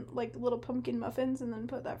pumpkin, little pumpkin muffins, and then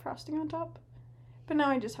put that frosting on top. But now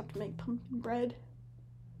I just have to make pumpkin bread.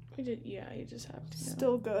 You just have to.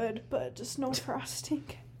 Still good, but just no frosting.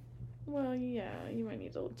 Well, yeah, you might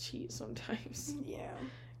need a little cheese sometimes. Yeah.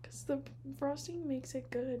 Because the frosting makes it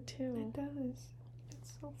good, too. It does.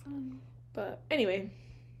 It's so fun. But, anyway.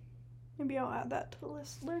 Maybe I'll add that to the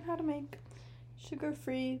list. Learn how to make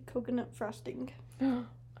sugar-free coconut frosting. Oh,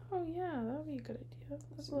 yeah, that would be a good idea.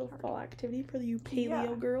 That's a little fall activity for you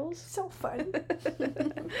paleo girls. So fun.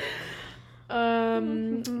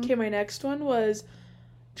 Okay, my next one was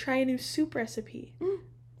try a new soup recipe.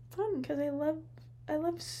 Fun. Because I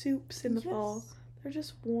love soups in the fall. They're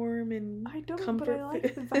just warm and comfort. But I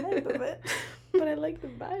like the vibe of it. But I like the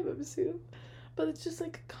vibe of soup. But it's just a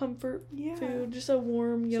comfort food. Just a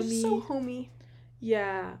warm, yummy. Just so homey.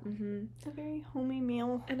 Yeah. A very homey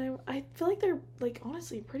meal. And I feel like they're,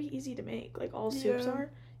 honestly, pretty easy to make. All soups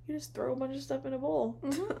are. You just throw a bunch of stuff in a bowl.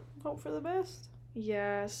 Hope for the best.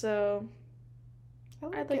 Yeah, so...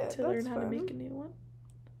 I'd like to learn how to make a new one.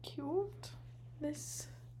 Cute. This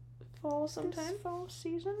fall sometime. This fall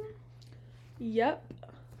season. Yep.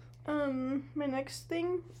 My next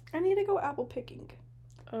thing, I need to go apple picking.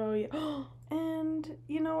 Oh, yeah. And,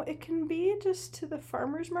 it can be just to the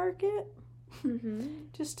farmer's market.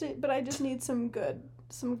 But I just need some good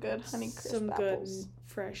Honeycrisp apples. Good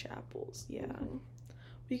fresh apples, yeah.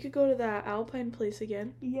 We could go to that Alpine place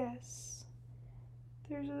again. Yes.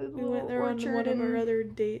 There's a we went there on one of our other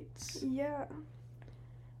dates. Yeah.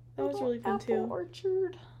 That was really fun too.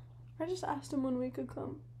 Orchard. I just asked him when we could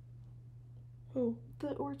come. Who? The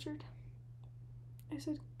orchard. I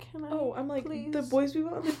said, can I? Oh, I'm like, please? the boys we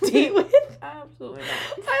went on the date with? Absolutely not.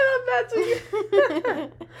 I thought that's what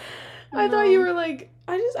you... I thought you were like,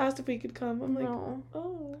 I just asked if we could come. I'm like, no.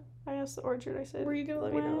 oh. I asked the orchard, I said, Were you gonna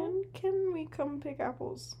let me know? when can we come pick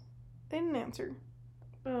apples? They didn't answer.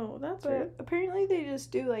 Oh, that's But weird. apparently they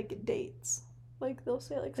just do, like, dates. Like, they'll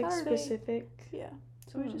say, like, Saturday. Specific? Yeah.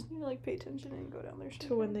 So we just need to, like, pay attention and go down there sometime.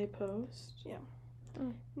 To when they post? Yeah.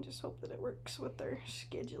 Oh. And just hope that it works with their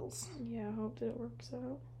schedules. Yeah, I hope that it works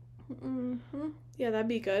out. Mm-hmm. Yeah, that'd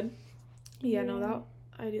be good. Yeah, no, Yeah.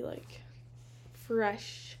 that I do like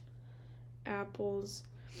fresh apples.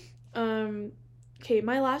 Okay,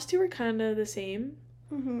 my last two are kind of the same.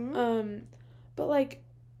 Mm-hmm. But like,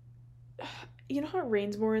 you know how it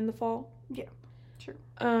rains more in the fall? Yeah, sure.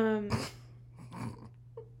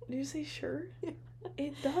 Did you say sure? Yeah.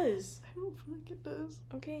 It does. I don't feel like it does.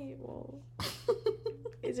 Okay, well,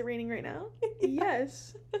 is it raining right now? Yeah.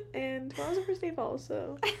 Yes. And tomorrow's the first day of fall,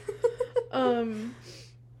 so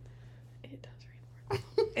it does rain more.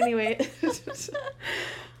 Anyway,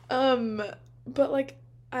 but like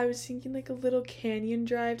I was thinking like a little canyon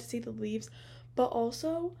drive to see the leaves, but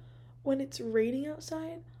also when it's raining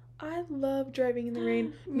outside, I love driving in the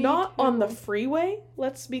rain. Me Not on the too. freeway,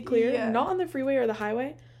 let's be clear. Yeah. Not on the freeway or the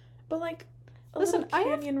highway, but like a Listen, little I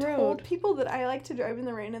have canyon told road. people that I like to drive in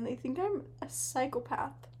the rain, and they think I'm a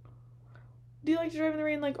psychopath. Do you like to drive in the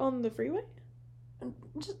rain like on the freeway?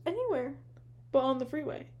 Just anywhere. But on the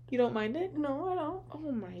freeway, you don't mind it? No, I don't.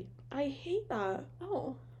 Oh my, I hate that.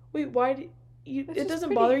 Oh, Wait, why do you? It's It just doesn't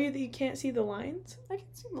pretty. bother you that you can't see the lines? I can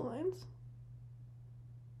see the lines.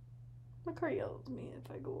 My car yells at me if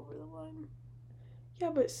I go over the line.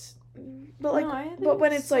 Yeah, but like, No, I think but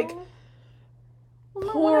when it's like well,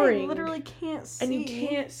 no, pouring when I literally can't see. and you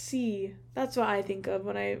can't see, that's what I think of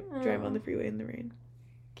when I drive on Oh. the freeway in the rain.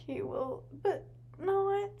 Okay, well, but no,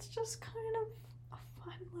 it's just kind of a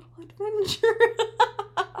fun little adventure.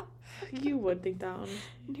 You would think that one.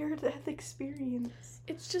 Near-death experience.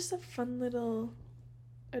 It's just a fun little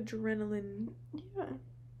adrenaline. Yeah,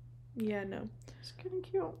 Yeah, no, it's kind of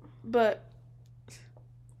cute. but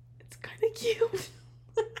it's kind of cute.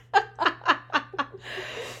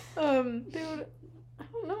 Dude, I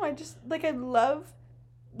don't know. I just like I love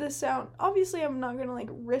the sound. Obviously, I'm not gonna like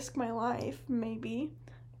risk my life, maybe,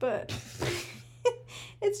 but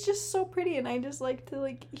it's just so pretty, and I just like to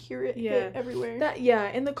like hear it hit everywhere.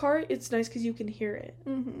 In the car, it's nice because you can hear it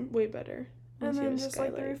Mm-hmm. way better. And once you then have a just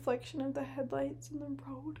like the skylight. reflection of the headlights in the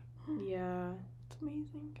road. Yeah, It's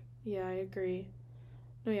amazing. yeah, I agree.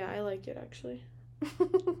 No, yeah, I like it actually.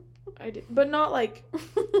 I did, but not like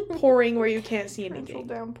pouring where you can't see Torrential anything.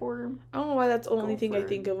 downpour. I don't know why that's the only Go thing I for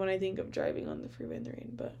think it. of when I think of driving on the freeway in the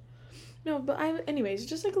rain, but no, but anyways,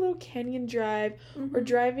 just like a little canyon drive Mm-hmm. or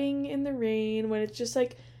driving in the rain when it's just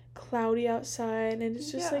like cloudy outside and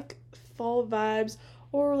it's just Yeah. like fall vibes,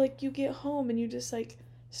 or like you get home and you just like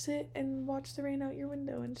sit and watch the rain out your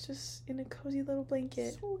window and it's just in a cozy little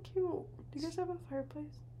blanket. So cute. Do you guys have a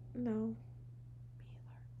fireplace? No. Me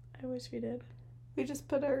either. I wish we did. We just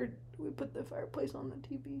put the fireplace on the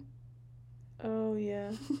TV. Oh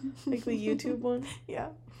yeah. Like the YouTube one? Yeah.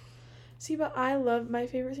 See, but my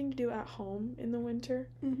favorite thing to do at home in the winter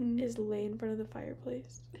Mm-hmm. is lay in front of the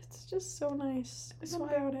fireplace. It's just so nice. That's Something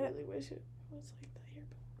why I about it. really wish it was like that here,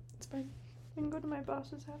 but it's fine. I can go to my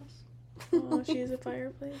boss's house. Oh, she has a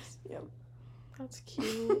fireplace? Yep. That's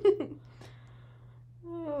cute.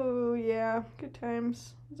 Oh yeah, good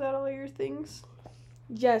times. Is that all your things?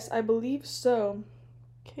 Yes, I believe so.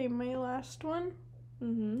 Okay, my last one.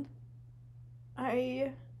 Mm-hmm.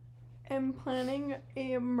 I am planning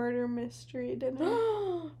a murder mystery dinner.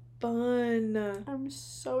 Fun. I'm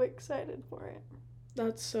so excited for it.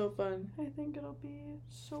 That's so fun. I think it'll be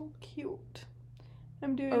so cute.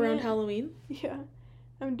 I'm doing Around it. Halloween? Yeah.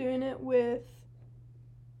 I'm doing it with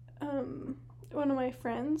one of my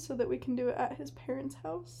friends so that we can do it at his parents'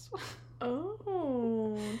 house.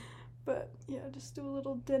 Oh. But yeah, just do a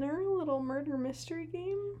little dinner, a little murder mystery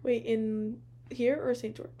game Wait, in here or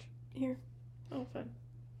St. George? here. Oh, fun.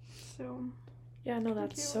 So Yeah, no, thank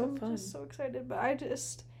that's you. so I'm fun. just so excited. But I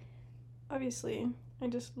just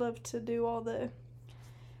love to do all the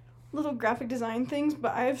little graphic design things,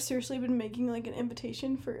 but I've seriously been making like an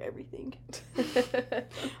invitation for everything.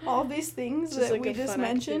 All these things Just that like we a just fun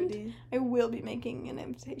mentioned, activity. I will be making an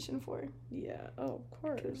invitation for. Yeah, oh, of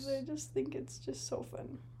course. Because I just think it's just so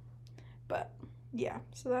fun. But yeah,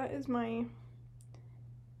 so that is my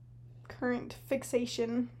current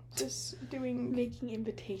fixation. Just doing. Making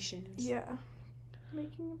invitations. Yeah.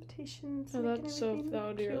 Making invitations. Oh, making that's so, everything that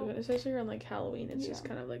would be really cute. fun. Especially around, like, Halloween. It's just Yeah.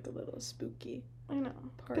 kind of, like, a little spooky I know.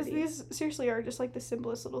 Because party. these seriously are just, like, the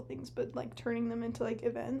simplest little things, but, like, turning them into, like,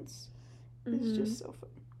 events is just so fun.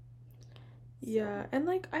 Yeah, and,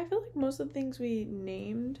 like, I feel like most of the things we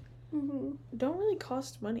named don't really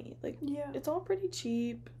cost money. Like, yeah. it's all pretty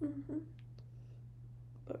cheap,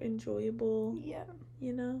 but enjoyable. Yeah.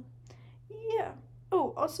 You know? Yeah.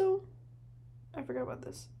 Oh, also, I forgot about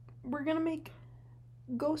this. We're gonna make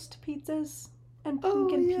ghost pizzas and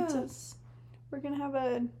pumpkin pizzas. We're gonna have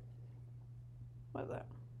a, what is that?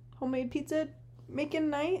 Homemade pizza making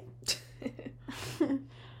night.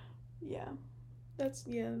 Yeah. That's,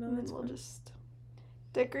 yeah, no, And that's then we'll fun. just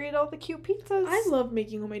decorate all the cute pizzas. I love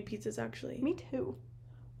making homemade pizzas, actually. Me too.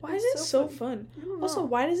 Why is it so fun? I don't know. Also,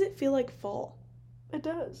 why does it feel like fall? It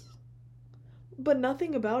does. But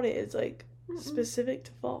nothing about it is, like, specific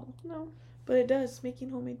to fall. No. But it does, making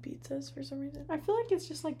homemade pizzas for some reason. I feel like it's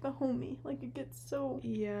just, like, the homey. Like, it gets so...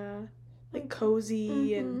 Yeah. Like,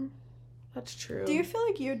 cozy and... That's true. Do you feel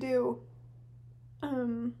like you do... I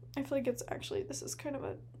feel like it's actually... This is kind of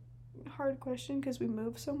a hard question because we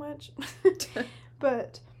move so much.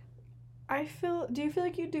 But do you feel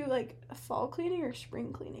like you do, like, a fall cleaning or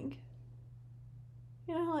spring cleaning?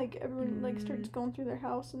 You know how, like, everyone, like, starts going through their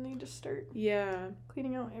house and they just start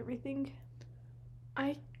cleaning out everything?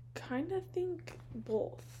 I kind of think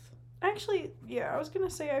both. Actually, yeah, I was gonna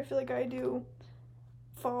say I feel like I do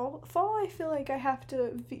fall. Fall, I feel like I have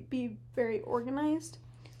to be very organized.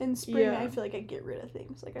 In spring, I feel like I get rid of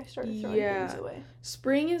things. Like, I start throwing things away.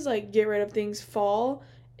 Spring is, like, get rid of things. Fall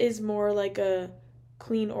is more like a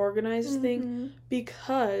clean, organized thing.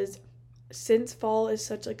 Because since fall is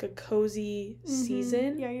such, like, a cozy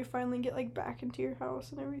season. Yeah, you finally get, like, back into your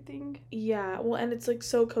house and everything. Yeah, well, and it's, like,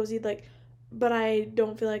 so cozy, like... But I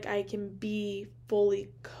don't feel like I can be fully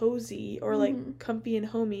cozy or, like, comfy and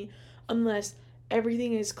homey unless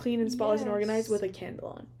everything is clean and spotless and organized with a candle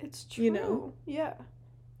on. It's true. You know? Yeah.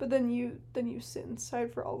 But then you sit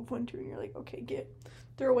inside for all of winter and you're like, okay,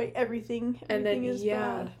 throw away everything. Everything is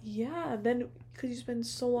bad. Yeah, then because you spend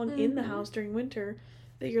so long in the house during winter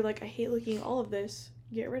that you're like, I hate looking at all of this.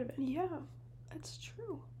 Get rid of it. Yeah, that's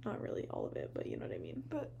true. Not really all of it, but you know what I mean.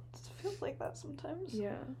 But it feels like that sometimes.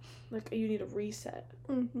 Yeah. Like, you need a reset.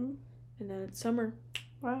 And then it's summer.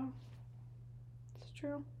 Wow. It's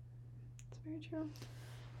true. It's very true.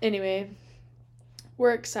 Anyway,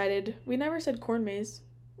 we're excited. We never said corn maze.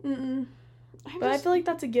 But I feel like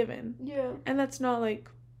that's a given. Yeah. And that's not like...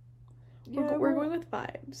 We're going with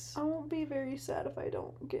vibes. I won't be very sad if I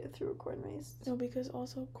don't get through a corn maze. No, because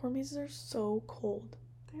also corn mazes are so cold.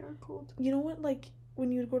 They are cold. You know what, like,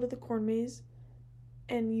 when you go to the corn maze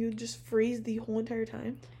and you just freeze the whole entire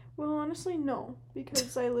time? Well, honestly, no,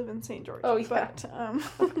 because I live in St. George. Oh, yeah. But,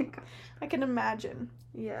 I can imagine.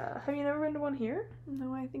 Yeah. Have you never been to one here?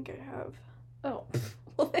 No, I think I have. Oh.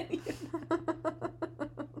 Well, then you...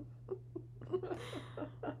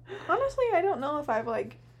 Honestly, I don't know if I've,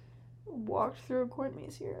 like, walked through a corn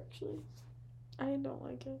maze here, actually. I don't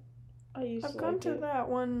like it. I've gone to that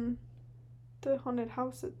one, the haunted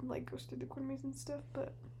house that, like, goes through the corn maze and stuff,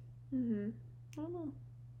 but... I don't know.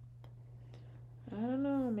 I don't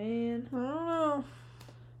know, man. I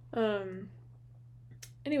don't know.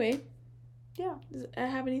 Anyway. Yeah. Does it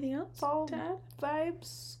have anything else Fall to add?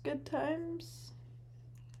 vibes, good times.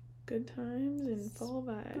 Good times and fall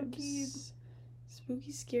vibes.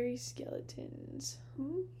 Spooky, scary skeletons.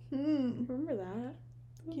 Remember that?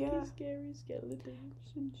 Yeah. Scary skeletons.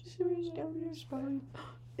 Shivers down your spine.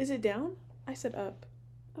 Is it down? I said up.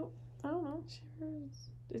 Oh, I don't know. Shivers.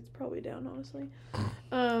 It's probably down, honestly.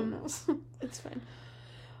 Who knows? It's fine.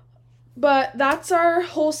 But that's our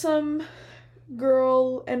wholesome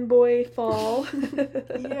girl and boy fall.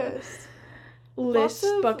 Yes.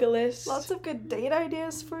 Bucket list. Lots of good date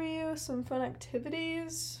ideas for you. Some fun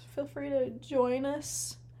activities. Feel free to join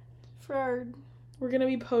us for our... We're going to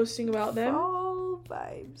be posting about them. Fall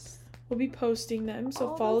vibes. We'll be posting them, so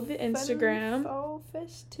All follow the Instagram. Fall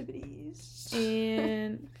festivities.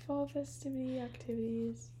 And fall festivity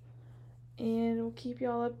activities. And we'll keep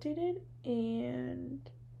y'all updated. And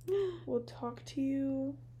we'll talk to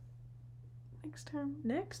you next time.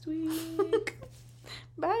 next week.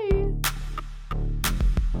 Bye.